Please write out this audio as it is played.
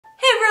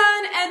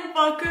and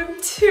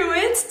welcome to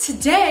it.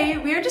 Today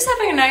we are just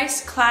having a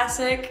nice,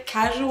 classic,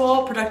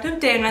 casual, productive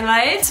day in my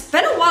life. It's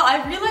been a while.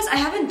 I realized I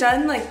haven't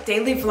done like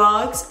daily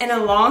vlogs in a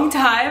long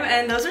time,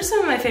 and those are some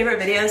of my favorite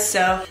videos,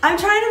 so I'm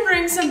trying to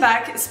bring some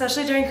back,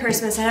 especially during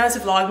Christmas. I know it's a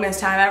Vlogmas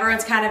time.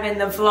 Everyone's kind of in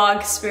the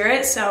vlog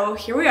spirit, so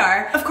here we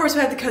are. Of course,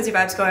 we have the cozy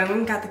vibes going.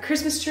 We've got the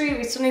Christmas tree.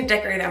 We still need to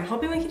decorate it. I'm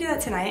hoping we can do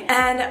that tonight.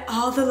 And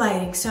all the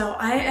lighting. So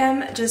I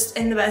am just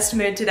in the best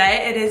mood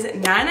today. It is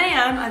 9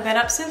 a.m. I've been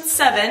up since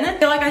 7. I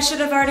feel like I should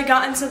have already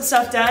gotten some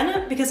stuff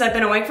done because I've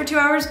been awake for 2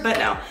 hours, but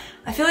no.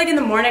 I feel like in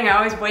the morning I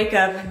always wake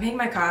up, I make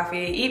my coffee,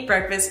 eat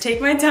breakfast,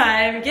 take my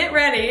time, get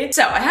ready.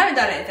 So I haven't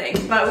done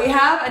anything, but we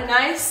have a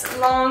nice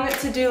long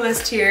to-do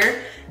list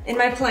here in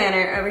my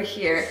planner over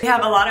here. We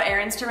have a lot of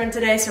errands to run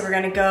today, so we're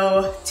gonna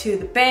go to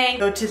the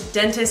bank, go to the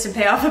dentist and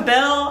pay off a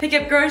bill, pick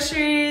up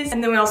groceries,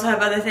 and then we also have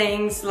other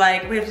things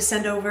like we have to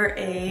send over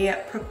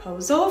a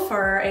proposal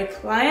for a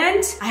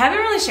client. I haven't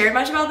really shared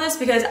much about this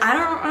because I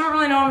don't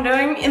really know what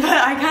I'm doing, but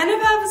I kind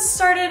of have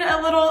started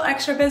a little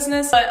extra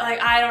business, but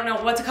like I don't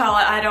know what to call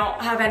it. I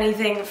don't have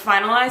anything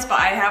finalized, but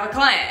I have a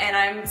client and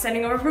I'm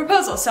sending over a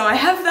proposal. So I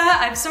have that,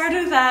 I've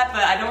started that,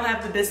 but I don't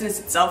have the business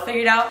itself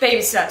figured out.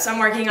 Baby steps, I'm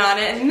working on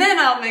it, and then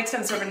I'll make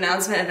some sort of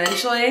announcement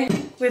eventually.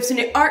 We have some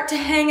new art to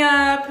hang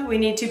up. We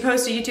need to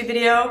post a YouTube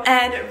video.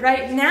 And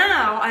right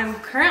now, I'm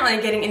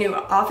currently getting a new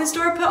office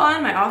door put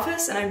on my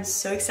office, and I'm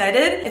so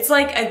excited. It's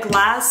like a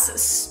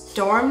glass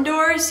storm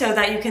door so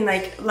that you can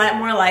like let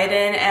more light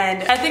in,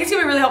 and I think it's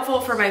gonna be really helpful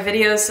for my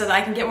videos so that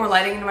I can get more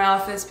lighting into my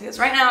office because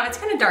right now it's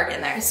kind of dark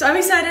in there. So I'm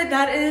excited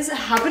that is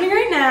happening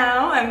right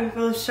now. I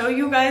will show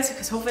you guys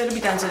because hopefully it'll be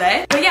done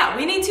today. But yeah,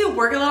 we need to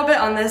work a little bit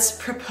on this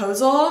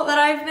proposal that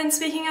I've been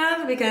speaking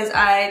of because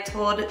I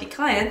told the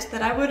client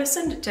that I would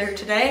send it to her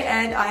today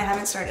and I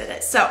haven't started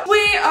it. So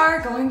we are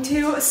going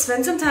to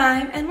spend some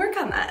time and work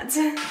on that.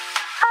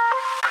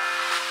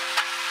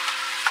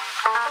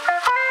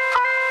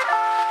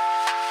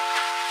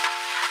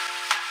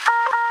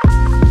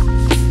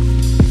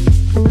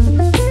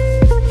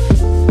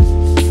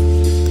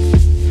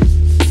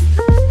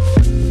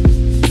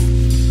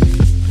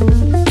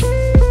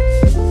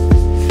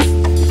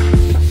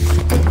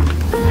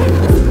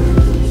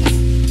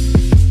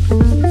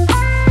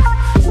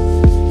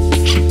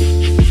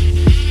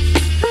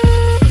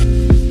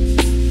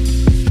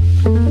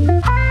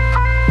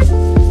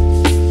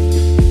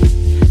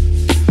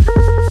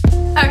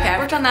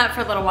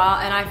 For a little while,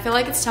 and I feel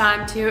like it's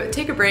time to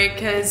take a break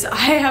because I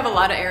have a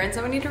lot of errands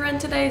that we need to run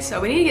today,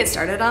 so we need to get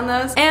started on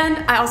those. And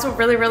I also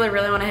really want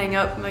to hang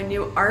up my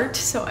new art,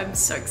 so I'm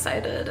so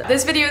excited.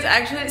 This video is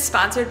actually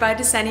sponsored by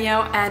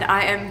Desenio, and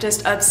I am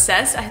just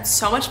obsessed. I had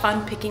so much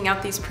fun picking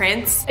out these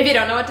prints. If you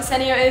don't know what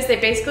Desenio is, they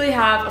basically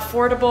have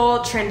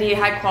affordable, trendy,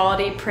 high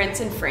quality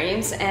prints and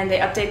frames, and they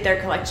update their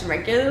collection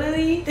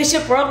regularly. They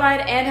ship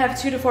worldwide and have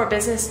 2 to 4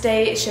 business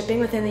day shipping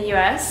within the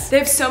US. They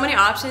have so many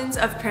options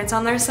of prints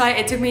on their site.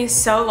 It took me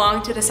so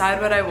long to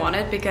decide what I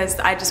wanted because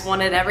I just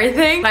wanted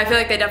everything. But I feel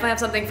like they definitely have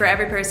something for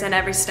every person,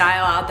 every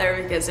style out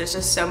there because there's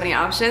just so many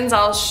options.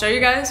 I'll show you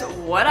guys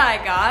what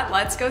I got.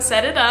 Let's go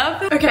set it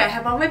up. Okay, I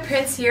have all my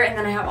prints here and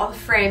then I have all the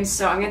frames,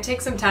 so I'm gonna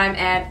take some time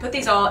and put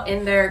these all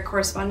in their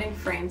corresponding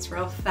frames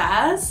real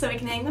fast so we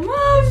can hang them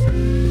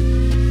up.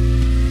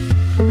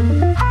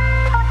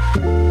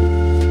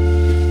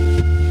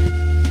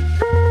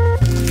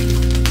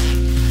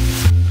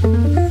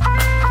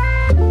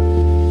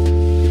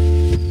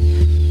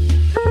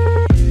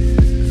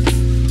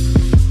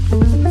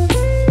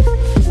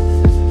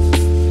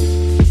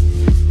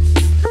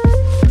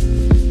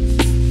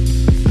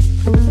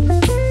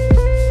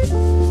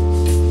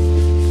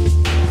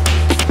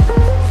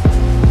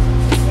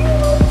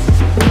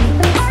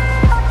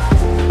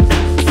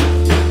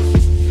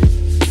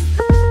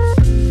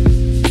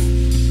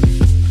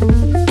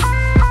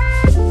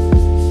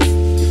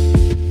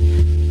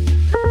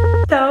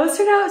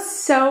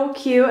 So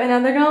cute, and now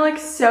they're gonna look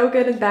so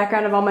good in the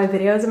background of all my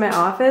videos in my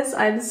office.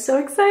 I'm so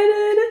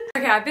excited.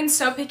 Okay, I've been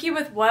so picky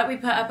with what we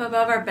put up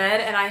above our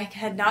bed, and I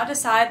could not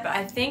decide, but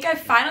I think I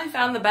finally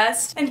found the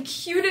best and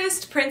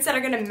cutest prints that are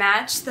gonna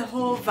match the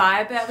whole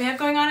vibe that we have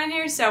going on in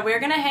here. So we're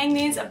gonna hang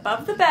these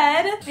above the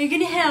bed. Are you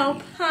gonna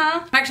help, huh?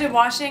 I'm actually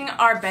washing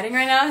our bedding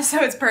right now, so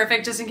it's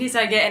perfect just in case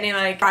I get any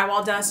like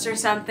drywall dust or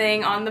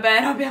something on the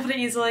bed. I'll be able to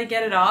easily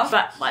get it off,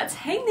 but let's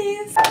hang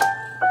these.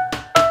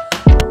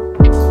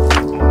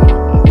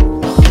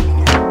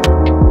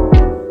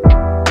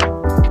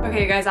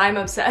 Okay guys, I'm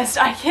obsessed.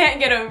 I can't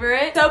get over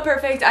it. So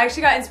perfect. I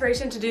actually got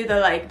inspiration to do the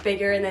like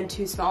bigger and then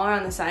 2 smaller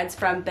on the sides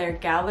from their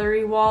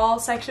gallery wall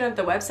section of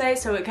the website.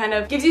 So it kind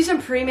of gives you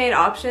some pre-made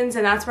options,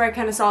 and that's where I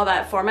kind of saw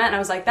that format and I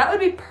was like, that would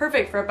be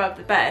perfect for above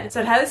the bed. So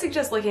I'd highly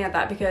suggest looking at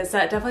that because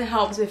that definitely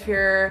helps if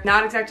you're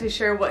not exactly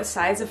sure what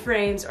size of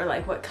frames or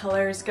like what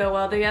colors go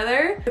well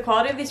together. The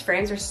quality of these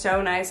frames are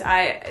so nice.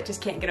 I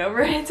just can't get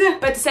over it.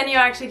 But Desenio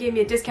actually gave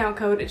me a discount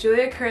code,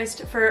 Julia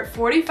Christ, for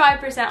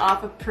 45%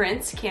 off of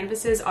prints.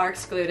 Canvases are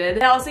excluded.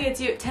 That also gets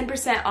you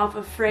 10% off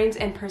of frames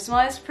and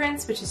personalized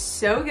prints, which is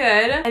so good.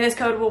 And this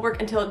code will work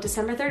until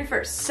December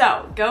 31st.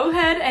 So go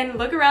ahead and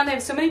look around. They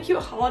have so many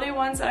cute holiday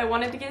ones that I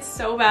wanted to get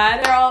so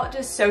bad. They're all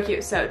just so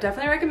cute. So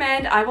definitely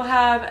recommend. I will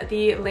have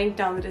the link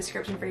down in the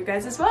description for you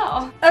guys as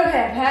well.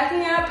 Okay,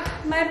 packing up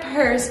my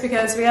purse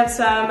because we have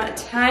some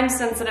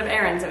time-sensitive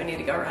errands that we need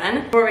to go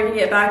run before we can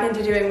get back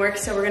into doing work.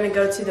 So we're gonna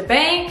go to the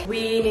bank.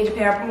 We need to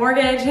pay our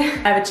mortgage.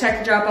 I have a check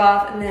to drop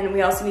off, and then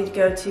we also need to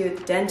go to the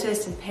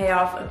dentist and pay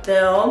off a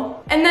bill.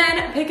 And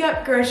then pick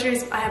up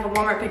groceries. I have a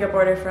Walmart pickup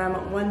order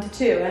from 1 to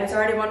 2, and it's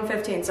already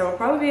 1:15, so we'll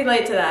probably be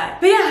late to that.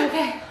 But yeah,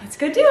 okay, let's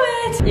go do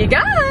it. You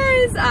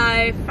guys,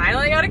 I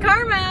finally got a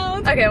car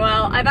mount. Okay,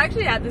 well, I've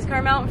actually had this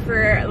car mount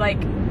for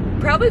like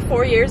probably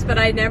 4 years, but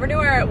I never knew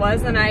where it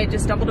was, and I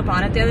just stumbled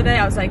upon it the other day.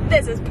 I was like,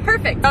 this is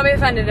perfect. I'll be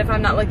offended if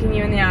I'm not looking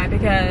you in the eye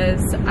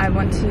because I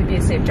want to be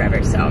a safe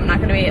driver, so I'm not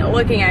gonna be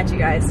looking at you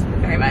guys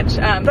very much.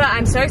 But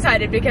I'm so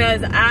excited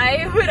because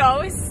I would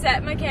always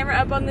set my camera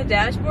up on the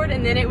dashboard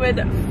and then it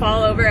would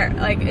fall over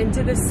like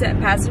into the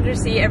passenger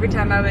seat every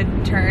time I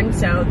would turn,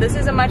 so this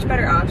is a much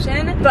better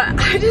option. But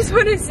I just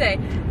want to say,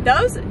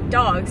 those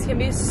dogs can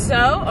be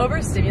so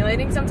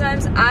overstimulating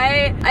sometimes.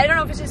 I don't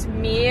know if it's just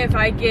me, if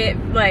I get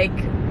like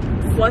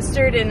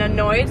flustered and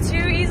annoyed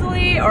too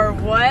easily or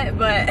what,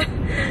 but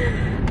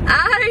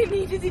I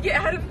needed to get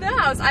out of the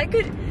house.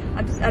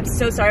 I'm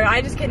so sorry.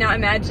 I just cannot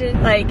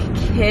imagine like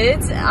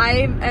kids.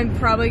 I am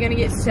probably gonna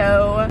get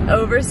so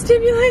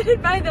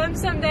overstimulated by them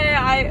someday.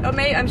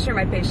 I'm sure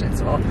my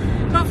patience will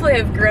hopefully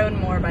have grown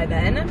more by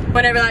then,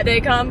 whenever that day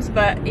comes.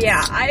 But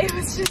yeah, I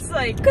was just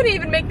like, couldn't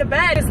even make the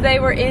bed because they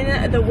were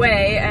in the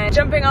way and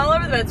jumping all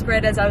over the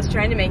bedspread as I was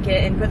trying to make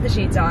it and put the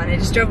sheets on. It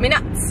just drove me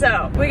nuts.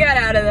 So we got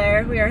out of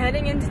there. We are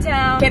heading into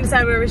town. Can't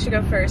decide where we should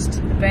go first.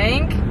 The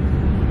bank,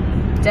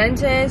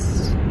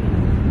 dentist,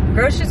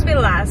 groceries will be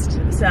last,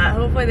 so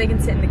hopefully they can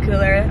sit in the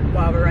cooler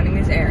while we're running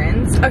these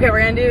errands. Okay, we're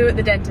gonna do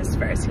the dentist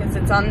first because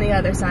it's on the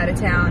other side of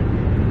town,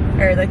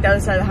 or like the other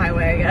side of the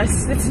highway, I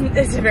guess.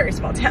 It's a very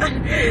small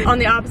town. On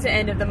the opposite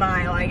end of the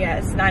mile, I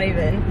guess, not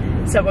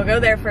even. So we'll go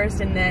there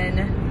first and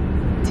then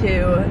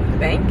to the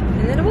bank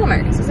and then to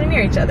Walmart because they're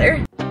near each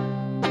other.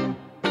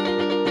 Go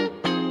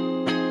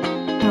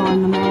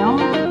in the mail.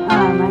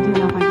 I don't know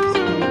if I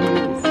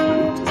can just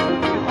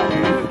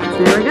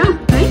there we go.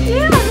 Thank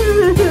you.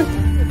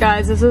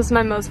 Guys, this is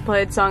my most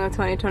played song of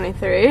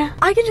 2023.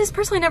 I can just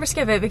personally never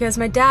skip it because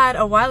my dad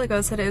a while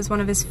ago said it was one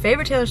of his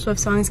favorite Taylor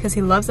Swift songs because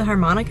he loves the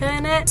harmonica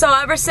in it. So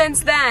ever since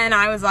then,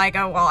 I was like,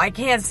 oh well, I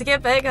can't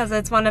skip it because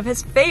it's one of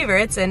his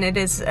favorites and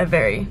it's a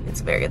very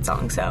good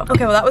song. So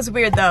okay, well that was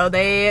weird though.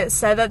 They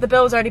said that the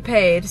bill was already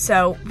paid,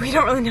 so we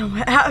don't really know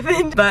what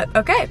happened. But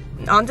okay,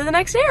 on to the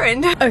next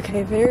errand.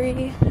 Okay,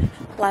 very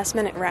last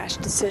minute rash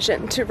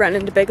decision to run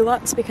into Big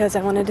Lots because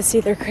I wanted to see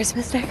their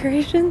Christmas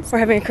decorations. We're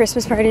having a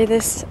Christmas party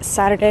this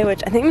Saturday,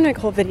 which I think I'm gonna make a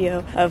whole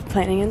video of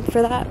planning in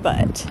for that,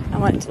 but I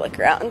wanted to look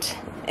around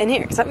in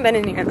here because I haven't been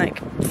in here in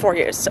like 4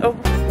 years, so.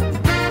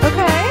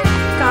 Okay,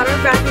 got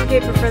our backing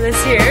paper for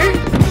this year.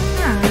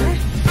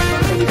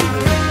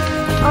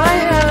 I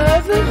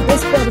have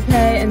this bill to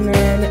pay and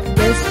then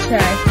this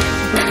check.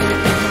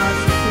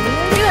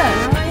 Good,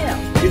 how are you?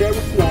 You know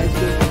what's nice?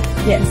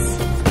 Yes.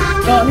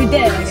 Well, who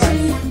did, I guess.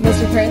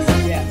 Mr. Chris?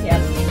 Yeah.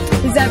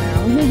 Is that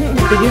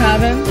did you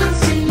have him?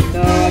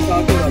 No, I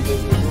talked about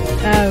this.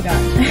 Oh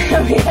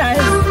gosh. He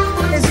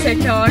has his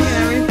TikTok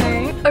and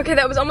everything. Okay,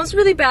 that was almost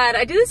really bad.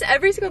 I do this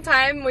every single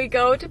time we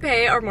go to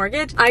pay our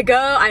mortgage. I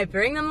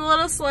bring them the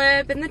little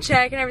slip and the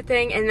check and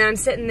everything, and then I'm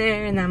sitting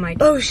there and I'm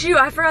like, oh shoot,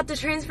 I forgot to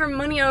transfer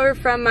money over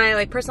from my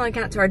like personal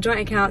account to our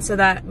joint account so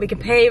that we can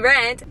pay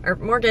rent or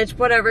mortgage,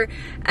 whatever.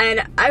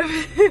 And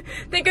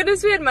thank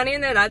goodness we had money in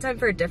there that time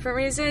for a different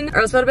reason,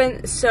 or else it would have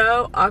been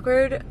so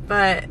awkward.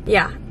 But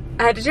yeah,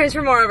 I had to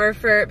transfer more over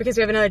because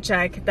we have another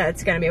check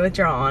that's gonna be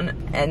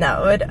withdrawn, and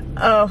that would,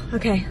 oh,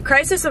 okay.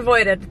 Crisis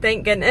avoided,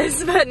 thank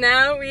goodness. But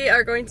now we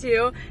are going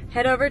to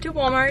head over to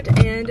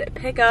Walmart and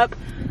pick up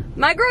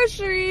my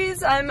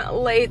groceries. I'm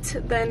late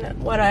than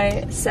what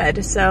I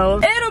said,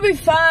 so it'll be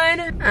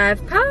fine.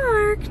 I've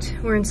parked.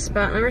 We're in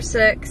spot number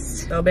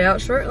 6. They'll be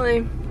out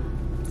shortly.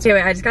 So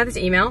anyway, I just got this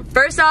email.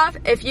 First off,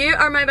 if you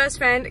are my best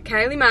friend,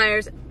 Kylie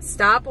Myers,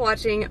 stop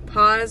watching,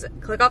 pause,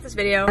 click off this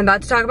video. I'm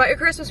about to talk about your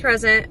Christmas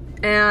present,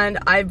 and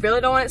I really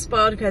don't want it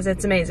spoiled because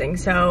it's amazing.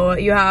 So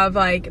you have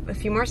like a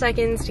few more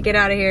seconds to get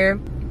out of here.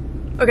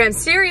 Okay, I'm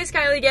serious,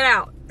 Kylie, get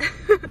out.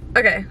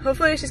 Okay,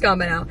 hopefully she's gone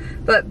by now.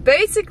 But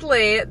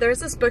basically, there's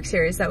this book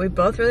series that we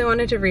both really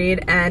wanted to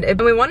read, and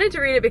we wanted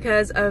to read it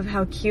because of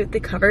how cute the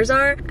covers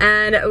are.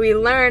 And we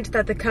learned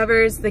that the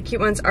covers, the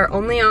cute ones, are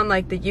only on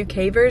like the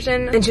UK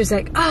version. And she was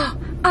like, oh,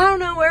 I don't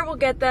know where we'll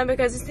get them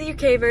because it's the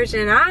UK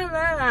version.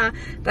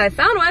 But I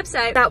found a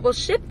website that will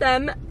ship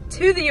them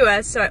to the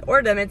US, so I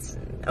ordered them. It's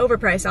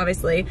overpriced,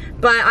 obviously,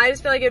 but I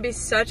just feel like it'd be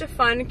such a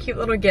fun, cute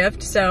little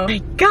gift, so I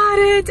got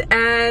it.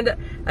 And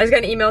I just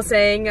got an email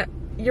saying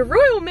your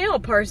Royal Mail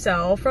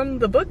parcel from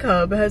the Book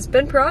Hub has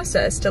been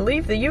processed to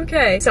leave the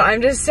UK. So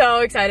I'm just so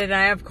excited, and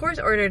I of course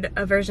ordered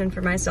a version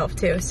for myself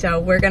too. So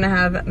we're gonna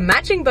have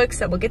matching books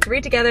that we'll get to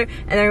read together,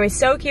 and they're gonna be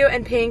so cute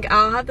and pink.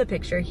 I'll have the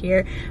picture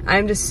here.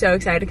 I'm just so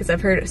excited because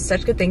I've heard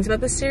such good things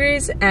about this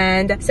series,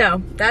 and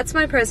so that's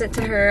my present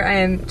to her. I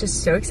am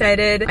just so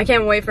excited. I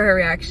can't wait for her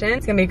reaction.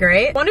 It's gonna be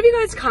great. One of you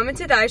guys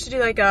commented that I should do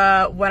like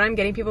a what I'm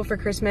getting people for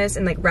Christmas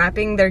and like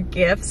wrapping their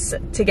gifts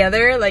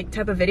together like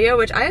type of video,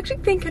 which I actually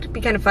think could be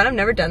kind of fun. I've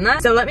never done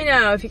that. So let me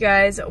know if you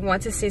guys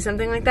want to see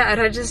something like that.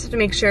 I'd just have to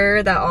make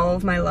sure that all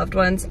of my loved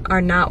ones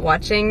are not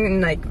watching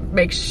and like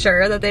make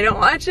sure that they don't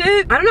watch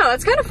it. I don't know,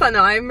 it's kind of fun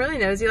though. I'm really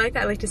nosy like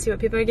that. I like to see what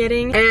people are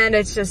getting, and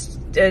it's just,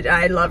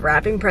 I love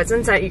wrapping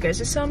presents. You guys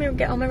just saw me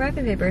get all my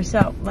wrapping paper,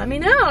 so let me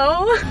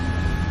know.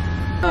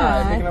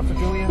 Picking up for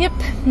Julia? Yep.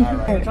 All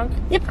right. Trunk?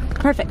 Yep,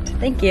 perfect.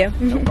 Thank you.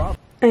 No problem.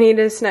 I need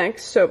a snack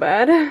so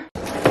bad.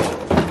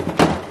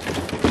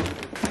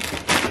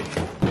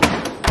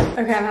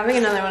 Okay, I'm having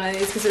another one of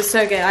these because it's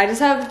so good. I just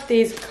have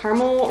these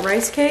caramel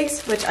rice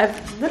cakes, which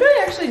I've literally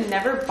actually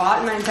never bought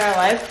in my entire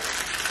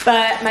life.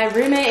 But my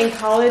roommate in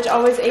college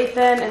always ate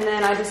them, and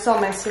then I just saw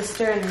my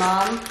sister and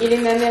mom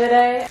eating them the other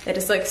day. They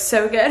just look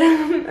so good.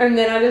 And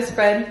then I just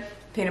spread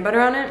peanut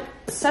butter on it.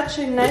 Such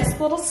a nice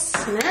little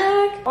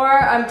snack. Or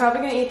I'm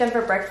probably gonna eat them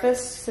for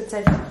breakfast since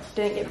I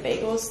didn't get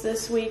bagels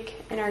this week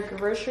in our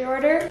grocery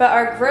order. But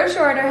our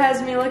grocery order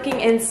has me looking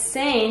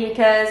insane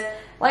because,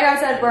 like I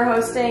said, we're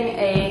hosting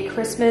a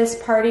Christmas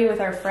party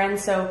with our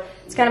friends, so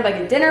it's kind of like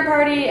a dinner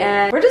party,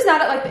 and we're just not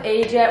at like the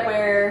age yet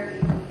where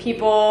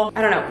people,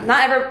 I don't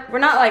know, we're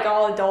not like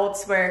all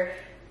adults where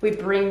we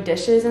bring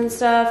dishes and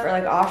stuff or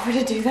like offer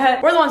to do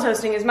that. We're the ones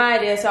hosting, is my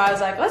idea, so I was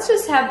like, let's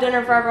just have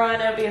dinner for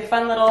everyone. It'll be a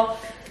fun little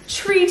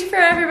treat for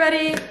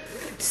everybody.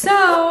 So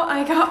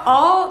I got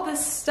all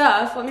this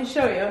stuff. Let me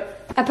show you.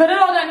 I put it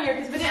all down here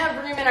because we didn't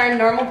have room in our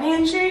normal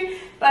pantry.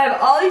 But I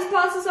have all these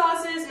pasta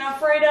sauces and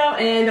Alfredo,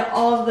 and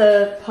all of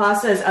the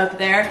pasta is up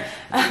there.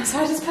 So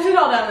I just put it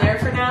all down there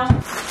for now.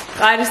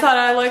 I just thought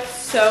I looked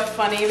so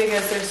funny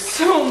because there's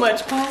so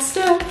much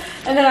pasta.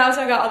 And then I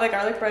also got all the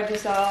garlic bread you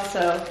saw,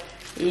 so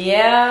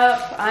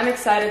yep, I'm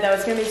excited though.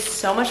 It's gonna be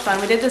so much fun.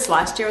 We did this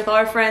last year with all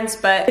our friends,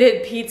 but we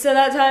did pizza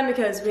that time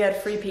because we had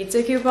free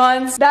pizza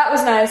coupons. That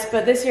was nice,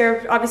 but this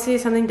year, obviously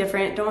something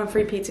different. Don't want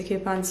free pizza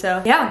coupons,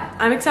 so yeah,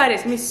 I'm excited.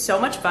 It's gonna be so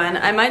much fun.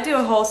 I might do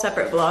a whole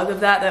separate vlog of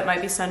that. That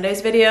might be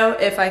Sunday's video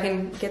if I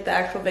can get the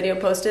actual video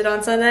posted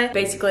on Sunday.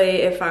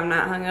 Basically, if I'm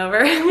not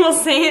hungover, we'll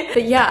see.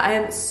 But yeah, I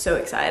am so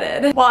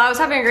excited. Well, I was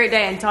having a great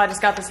day until I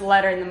just got this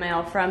letter in the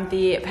mail from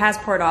the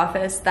passport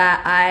office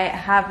that I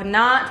have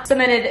not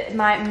submitted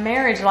my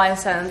marriage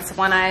license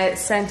when I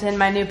sent in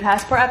my new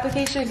passport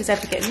application because I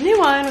have to get a new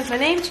one with my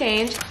name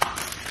changed.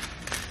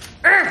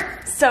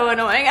 So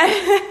annoying.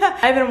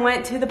 I even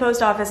went to the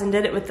post office and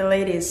did it with the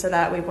ladies so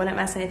that we wouldn't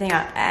mess anything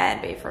up,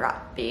 and we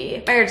forgot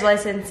the marriage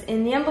license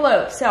in the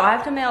envelope. So I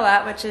have to mail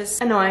that, which is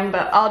annoying,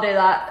 but I'll do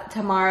that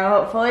tomorrow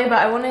hopefully. But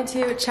I wanted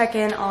to check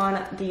in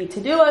on the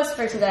to-do list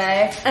for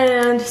today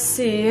and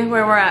see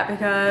where we're at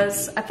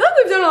because I feel like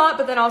we've done a lot,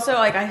 but then also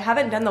like I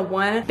haven't done the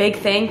one big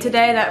thing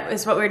today that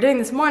is what we were doing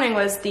this morning,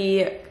 was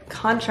the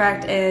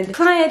contract and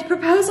client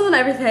proposal and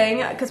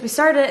everything, because we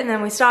started and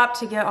then we stopped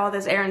to get all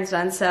those errands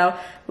done. So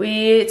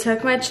we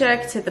took my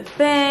check to the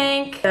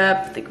bank,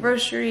 the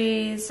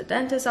groceries, the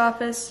dentist's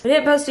office. We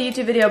didn't post a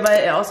YouTube video, but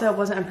it also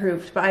wasn't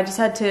approved. But I just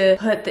had to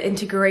put the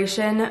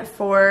integration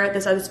for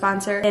this other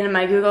sponsor in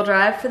my Google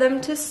Drive for them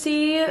to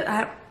see.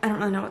 I don't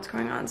really know what's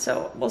going on,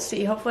 so we'll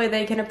see. Hopefully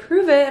they can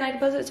approve it and I can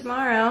post it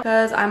tomorrow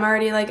because I'm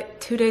already like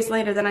 2 days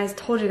later than I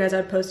told you guys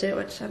I'd post it,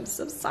 which I'm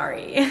so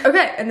sorry.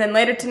 Okay, and then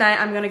later tonight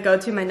I'm gonna go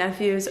to my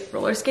nephew's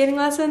roller skating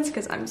lessons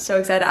because I'm so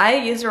excited. I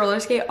used to roller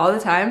skate all the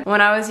time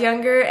when I was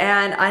younger,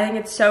 and I think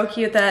it's so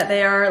cute that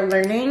they are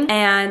learning,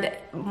 and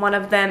one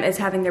of them is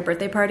having their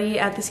birthday party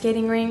at the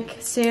skating rink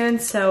soon,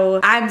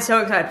 so I'm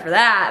so excited for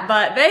that.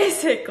 But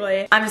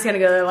basically, I'm just gonna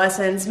go to their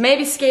lessons,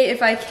 maybe skate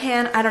if I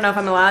can. I don't know if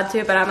I'm allowed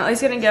to, but I'm at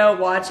least gonna go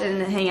watch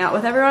and hang out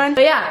with everyone.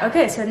 But yeah,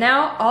 okay, so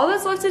now all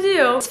that's left to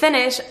do is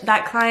finish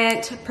that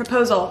client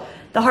proposal.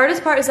 The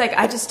hardest part is like,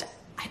 I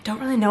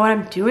don't really know what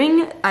I'm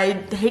doing. I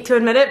hate to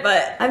admit it,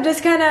 but I'm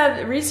just kind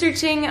of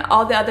researching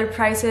all the other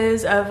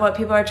prices of what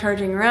people are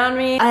charging around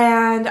me.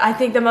 And I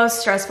think the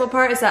most stressful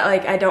part is that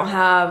like I don't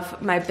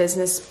have my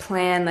business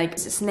plan, like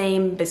business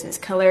name, business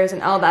colors,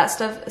 and all that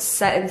stuff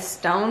set in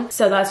stone.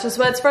 So that's just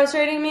what's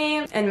frustrating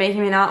me and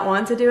making me not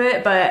want to do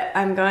it, but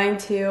I'm going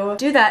to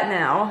do that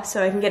now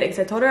so I can get it, because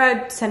I told her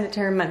I'd send it to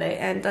her Monday,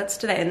 and that's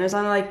today, and there's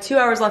only like 2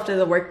 hours left of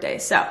the workday.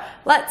 So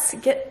let's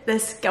get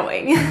this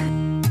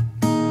going.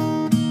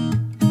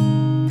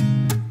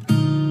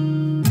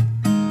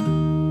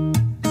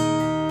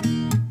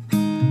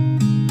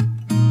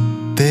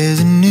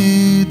 There's a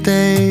new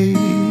day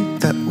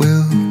that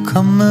will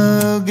come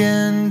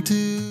again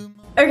to.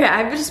 Okay, I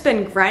I've just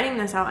been grinding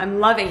this out.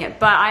 I'm loving it,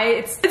 but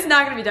it's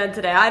not gonna be done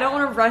today. I don't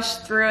wanna rush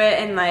through it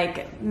and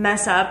like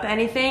mess up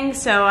anything,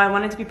 so I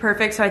want it to be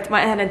perfect. So I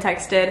went ahead and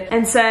texted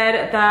and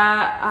said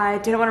that I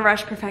didn't wanna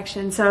rush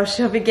perfection, so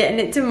she'll be getting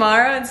it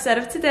tomorrow instead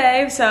of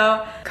today.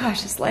 So,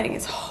 gosh, this lighting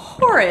is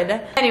horrid.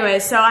 Anyway,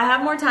 so I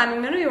have more time.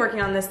 I'm gonna be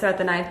working on this throughout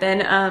the night then,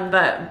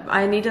 but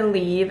I need to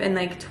leave in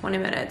like 20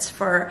 minutes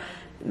for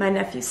my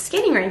nephew's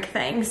skating rink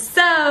thing.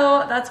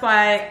 So that's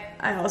why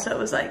I also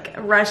was like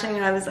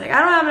rushing. I was like, I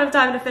don't have enough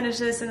time to finish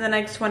this in the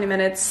next 20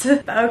 minutes.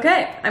 But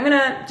okay, I'm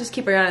gonna just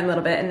keep working on it a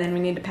little bit, and then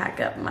we need to pack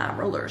up my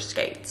roller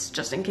skates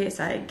just in case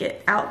I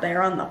get out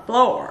there on the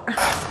floor.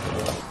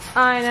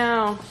 I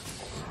know.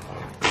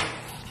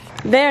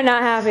 They're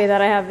not happy that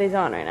I have these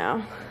on right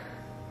now.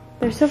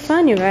 They're so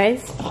fun, you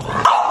guys.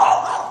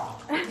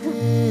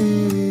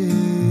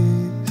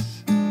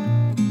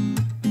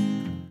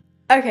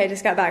 Okay,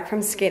 just got back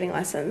from skating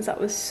lessons. That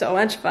was so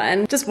much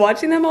fun. Just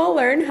watching them all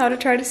learn how to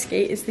try to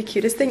skate is the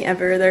cutest thing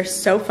ever. They're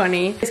so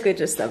funny. Basically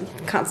just them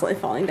constantly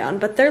falling down,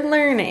 but they're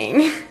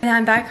learning. And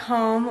I'm back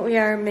home. We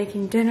are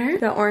making dinner.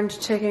 The orange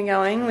chicken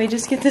going. We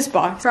just get this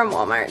box from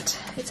Walmart.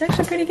 It's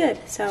actually pretty good.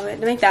 So I had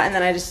to make that, and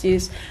then I just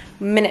use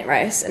minute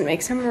rice and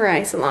make some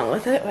rice along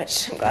with it,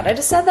 which I'm glad I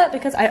just said that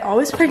because I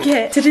always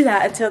forget to do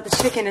that until the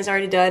chicken is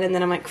already done, and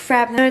then I'm like,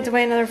 crap, then I have to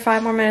wait another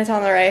 5 more minutes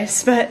on the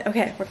rice. But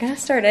okay, we're gonna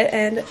start it,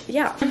 and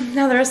yeah.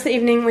 Now the rest of the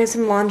evening we have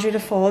some laundry to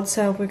fold,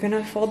 so we're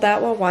gonna fold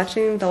that while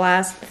watching the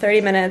last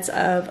 30 minutes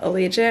of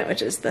Allegiant,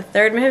 which is the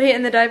 3rd movie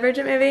in the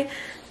Divergent movie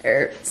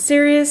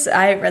series.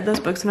 I read those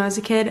books when I was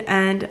a kid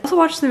and also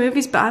watched the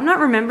movies, but I'm not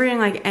remembering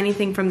like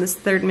anything from this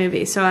 3rd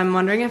movie, so I'm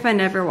wondering if I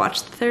never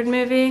watched the 3rd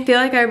movie. I feel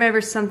like I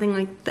remember something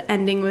like the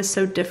ending was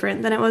so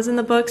different than it was in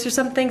the books or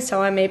something,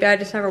 so maybe I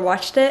just never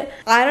watched it.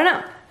 I don't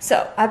know.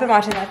 So I've been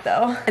watching that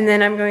though, and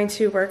then I'm going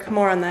to work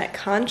more on that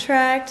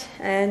contract,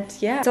 and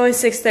yeah, it's only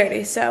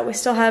 6:30, so we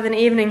still have an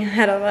evening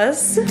ahead of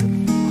us.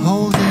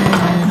 Holding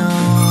on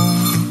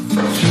to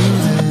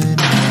the night,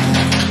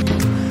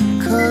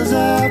 'cause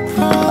I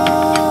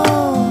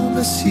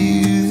promise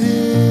you this.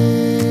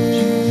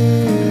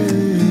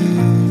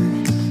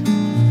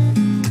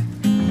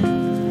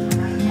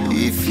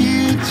 If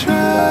you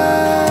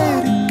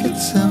try to get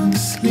some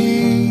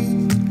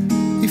sleep,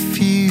 if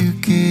you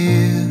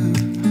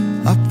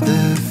give up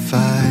the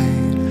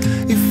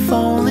fight, if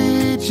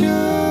only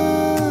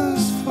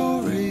just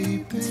for a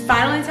bit. It's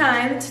finally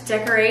time to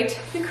decorate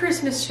the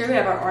Christmas tree. We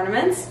have our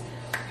ornaments.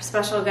 Our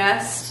special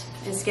guest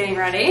is getting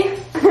ready.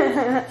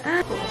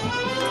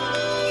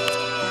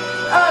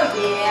 Oh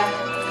yeah,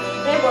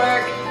 they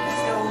work.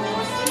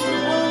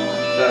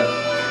 Done.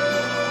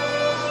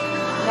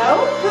 No?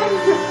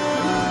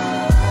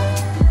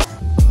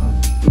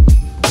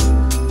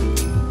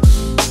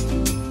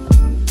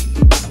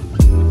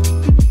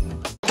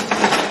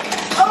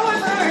 Oh, my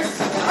first.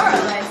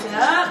 Alright, lights it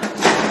up.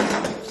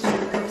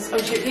 Oops. Oh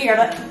shoot, you got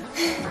it.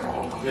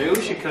 Maybe we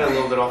should cut a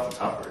little bit off the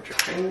top of her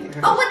tree.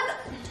 Oh, what the?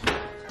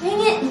 Dang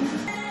it.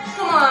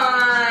 Come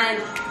on.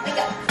 Wake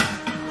up.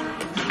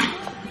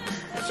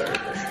 Sorry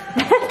there.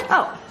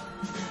 Oh,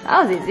 that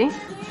was easy.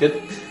 Good?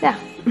 Yeah.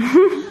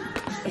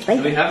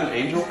 Do we have an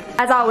angel?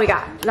 That's all we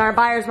got. It's our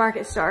buyer's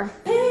market store.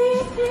 Did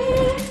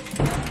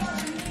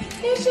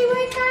she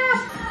wake up?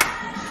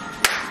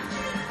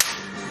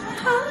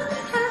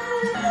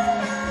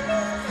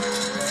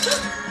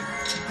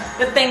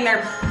 Good thing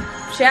they're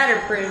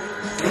shatterproof.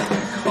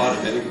 Caught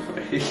it anyway.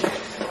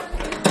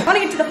 I want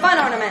to get to the fun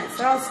ornaments.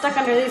 They're all stuck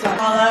under these ones.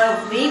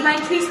 Although, leave my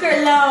tree skirt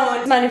alone.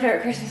 It's my new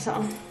favorite Christmas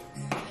song.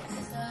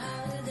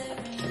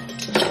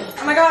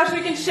 Oh my gosh,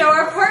 we can show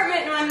our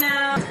apartment one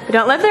now. We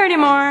don't live there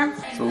anymore.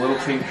 It's a little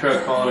pink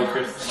truck calling a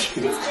Christmas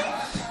tree.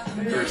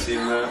 Ever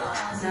seen that?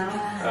 No.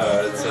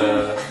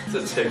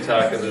 It's a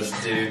TikTok of this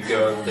dude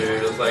going through.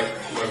 It was like,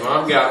 my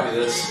mom got me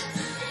this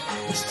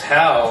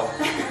towel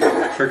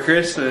for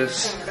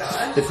Christmas.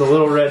 Oh, it's a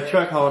little red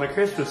truck hauling a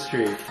Christmas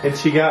tree, and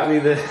she got me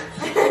this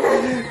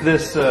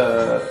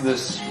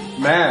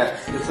mat.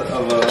 It's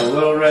of a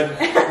little red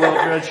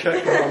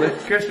truck hauling a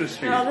Christmas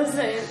tree. All the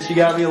same. She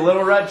got me a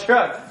little red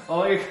truck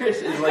hauling a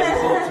Christmas. It's like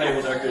this little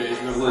table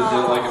decoration of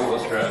legit like a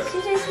little truck. She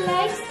just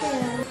likes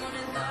them.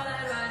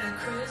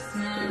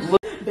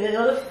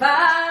 Build a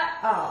fire.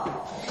 Oh,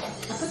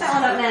 I'll put that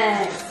one up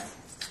next.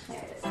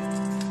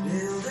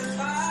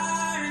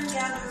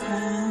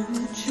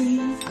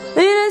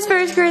 Look at this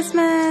first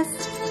Christmas.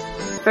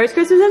 First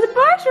Christmas at the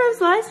Barshrooms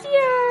last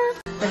year.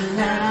 But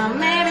now,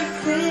 Merry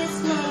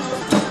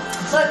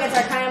Christmas. Look, it's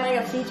our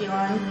Kayalega Fiji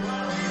one.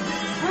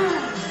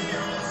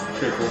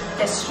 Pretty cool.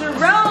 A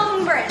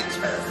strong branch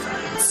for the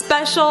front.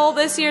 Special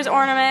this year's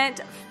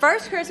ornament.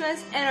 First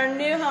Christmas in our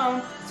new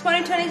home,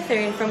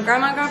 2023, from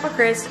Grandma and Grandpa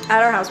Chris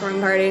at our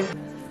housewarming party.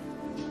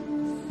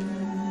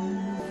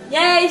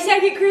 Yay,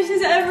 second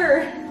Christmas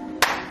ever.